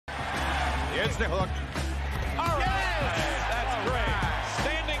Here's the hook. All right, that's great.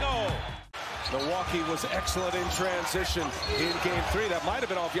 Standing O. Milwaukee was excellent in transition in Game 3. That might have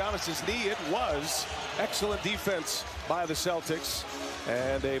been off Giannis's knee. It was. Excellent defense by the Celtics.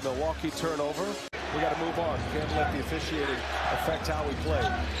 And a Milwaukee turnover. We got to move on. Can't let the officiating affect how we play.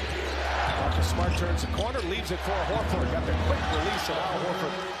 Marcus Smart turns the corner, leaves it for Horford. Got the quick release of Al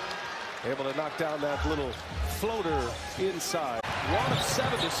Horford. Able to knock down that little floater inside. 1 of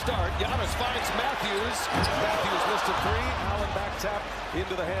 7 to start. Giannis finds Matthews. Matthews missed a 3. Allen back tap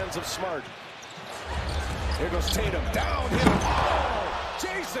into the hands of Smart. Here goes Tatum. Downhill. Oh!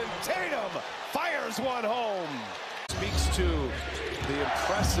 Jason Tatum fires one home. Speaks to the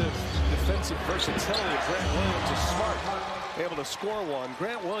impressive defensive versatility of Grant Williams. Is Smart able to score one.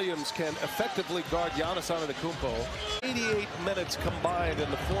 Grant Williams can effectively guard Giannis Antetokounmpo. 88 minutes combined in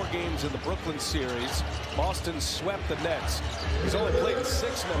the 4 games in the Brooklyn series. Boston swept the Nets. He's only played in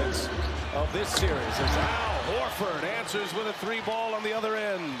 6 minutes of this series. As Al Horford answers with a 3-ball on the other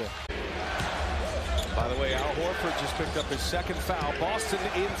end. By the way, Al Horford just picked up his 2nd foul. Boston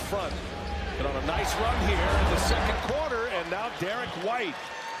in front. But on a nice run here in the 2nd quarter, and now Derek White.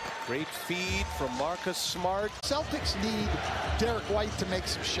 Great feed from Marcus Smart. Celtics need Derek White to make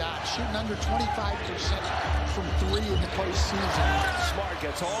some shots, shooting under 25% from 3 in the postseason. Smart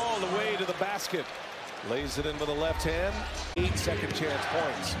gets all the way to the basket. Lays it in with the left hand. 8 second chance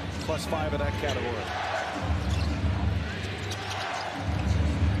points, +5 in that category.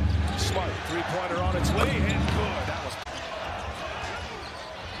 Smart, 3-pointer on its way, and good. That was.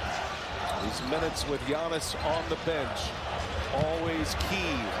 These minutes with Giannis on the bench, always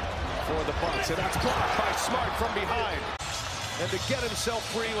key for the Bucks, and that's blocked by Smart from behind. And to get himself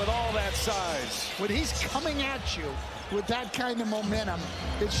free with all that size. When he's coming at you with that kind of momentum,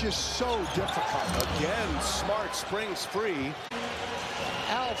 it's just so difficult. Again, Smart springs free.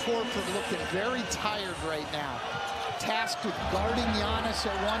 Al Horford looking very tired right now. Tasked with guarding Giannis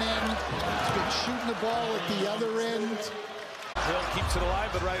at one end. He's been shooting the ball at the other end. Hill keeps it alive,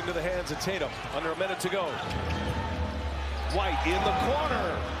 but right into the hands of Tatum. Under a minute to go. White in the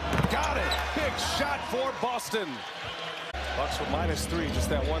corner. Got it. Big shot for Boston. Bucks with -3. Just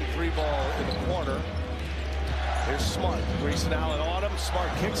that 1 3-ball in the corner. Here's Smart. Grayson Allen on him. Smart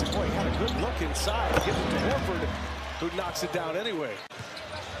kicks it. Boy, he had a good look inside. Gives it to Horford, who knocks it down anyway.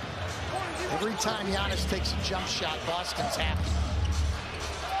 Every time Giannis takes a jump shot, Boston's happy.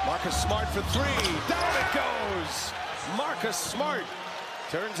 Marcus Smart for 3. Down it goes. Marcus Smart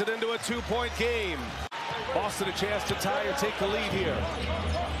turns it into a 2-point game. Boston a chance to tie or take the lead here.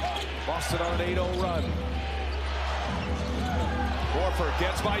 Boston on an 8-0 run. Horford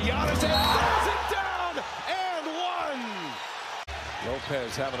gets by Giannis and throws it down and 1.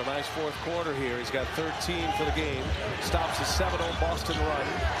 Lopez having a nice 4th quarter here. He's got 13 for the game. Stops a 7-0 Boston run.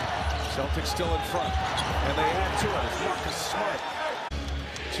 Celtics still in front. And they add to it. Marcus Smart.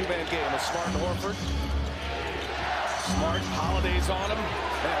 2-man game with Smart and Horford. Smart, Holiday's on him.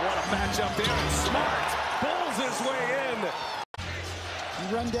 And what a matchup there. And Smart pulls his way in.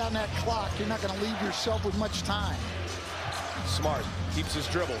 You run down that clock, you're not going to leave yourself with much time. Smart keeps his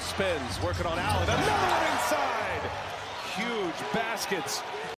dribble, spins, working on Allen. Another one inside. Huge baskets